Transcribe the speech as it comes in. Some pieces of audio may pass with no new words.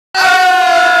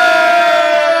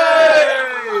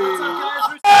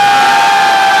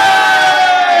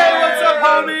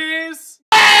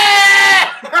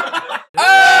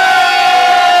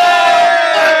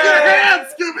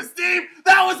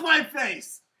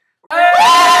Hey!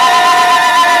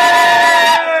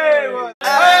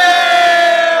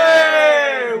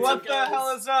 Hey! What the hell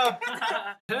is up?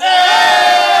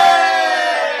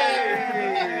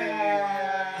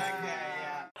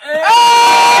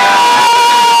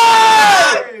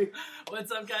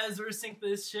 What's up, guys? We're Sink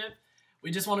This Ship. We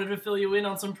just wanted to fill you in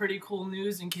on some pretty cool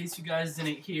news in case you guys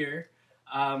didn't hear.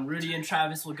 Rudy and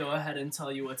Travis will go ahead and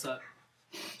tell you what's up.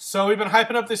 So we've been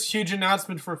hyping up this huge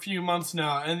announcement for a few months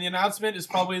now, and the announcement is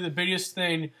probably the biggest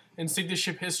thing in Sink This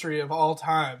Ship history of all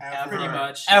time. Pretty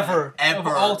much. Ever. Of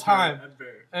all time.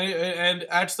 Ever. And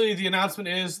actually, the announcement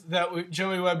is that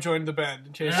Joey Webb joined the band.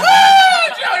 In case, Joey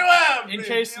Webb! in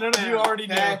case none of you already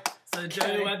know. So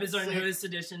Joey Webb is our newest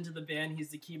addition to the band. He's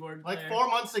the keyboard player. Like 4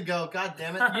 months ago, god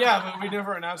damn it. Yeah, but we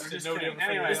never announced it. Nobody ever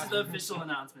Anyway, This is the official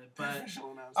announcement. But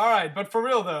Alright, but for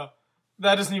real though,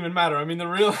 that doesn't even matter. I mean, the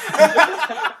real... Okay,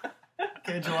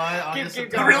 July, August, The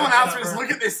September, real announcement is October.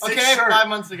 look at this sick Okay, shirt. 5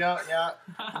 months ago, yeah.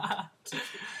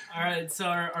 Alright, so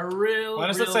our real, Why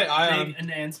does real it say Ion?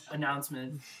 big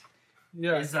announcement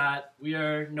Yeah. is that we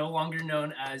are no longer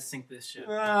known as Sink This Ship.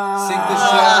 Sink this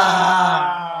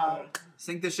ship.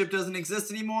 Sink This Ship doesn't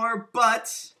exist anymore,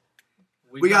 but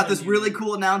we got this really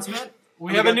cool announcement.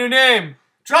 We have a new name.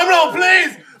 Drum roll,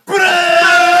 please!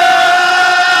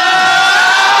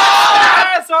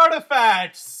 As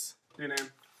Artifacts. New name.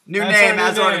 New That's name, our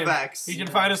As new name. Artifacts. You can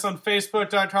find us on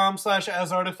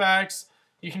Facebook.com/asartifacts.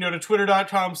 You can go to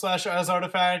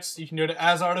Twitter.com/asartifacts. You can go to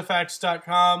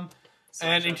asartifacts.com.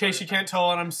 And in case you can't tell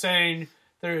what I'm saying,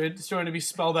 it's going to be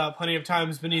spelled out plenty of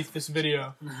times beneath this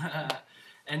video.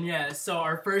 And yeah, so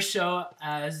our first show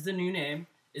as the new name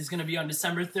is going to be on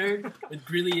December 3rd with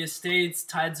Greeley Estates,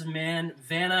 Tides of Man,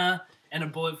 Vanna, and A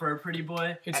Bullet for a Pretty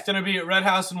Boy. It's going to be at Red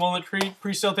House in Walnut Creek.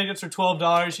 Pre-sale tickets are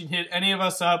 $12. You can hit any of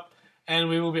us up, and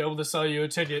we will be able to sell you a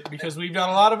ticket because we've got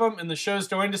a lot of them, and the show's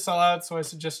going to sell out, so I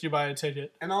suggest you buy a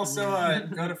ticket. And also,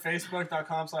 go to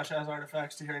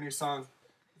Facebook.com/asartifacts to hear a new song.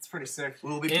 It's pretty sick.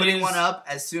 We'll be It putting is one up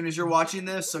as soon as you're watching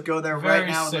this, so go there very right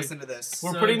now sick. and listen to this.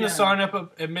 We're So putting the again- song up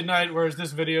at midnight, whereas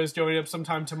this video is going up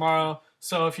sometime tomorrow.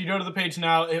 So if you go to the page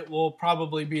now, it will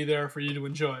probably be there for you to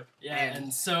enjoy. Yeah,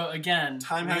 and so again,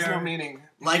 Time we has are- no meaning.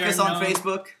 Like we are us on known-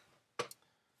 Facebook.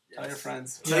 Tell your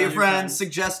friends. Tell your friends,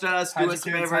 suggest us, Hide do your us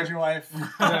a kids, hide your favor. wife.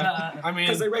 Yeah. I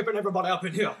mean, raping everybody up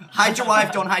in here. Hide your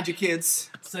wife, don't hide your kids.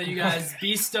 So you guys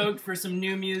be stoked for some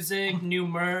new music, new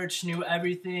merch, new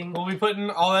everything. we'll be putting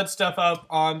all that stuff up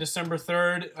on December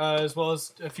 3rd, as well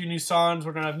as a few new songs.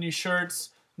 We're going to have new shirts,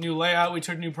 new layout. We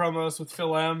took new promos with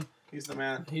Phil M. He's the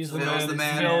man. He's the Phil's man. the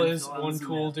man. Phil is Phil one is the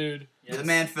cool man. dude. You're the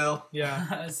man, Phil.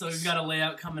 Yeah. So we've got a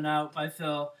layout coming out by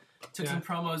Phil. Took Yeah. some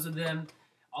promos with him.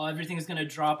 Everything's going to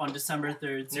drop on December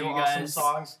 3rd. So New you awesome guys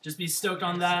songs. just be stoked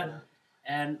on that.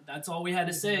 And that's all we had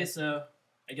to say, so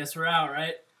I guess we're out,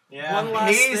 right? Yeah. One last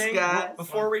Peace, thing guys.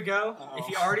 before we go. If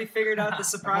you already figured out the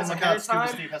surprise Everyone look ahead out, of Scuba time,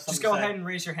 Steve has just something go to say. ahead and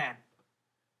raise your hand.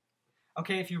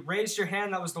 Okay, if you raised your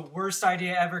hand, that was the worst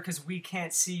idea ever because we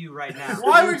can't see you right now.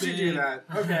 Why would you do that?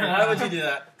 Okay, why would you do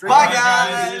that? Bye,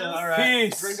 guys. All right.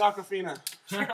 Peace. Drink Aquafina.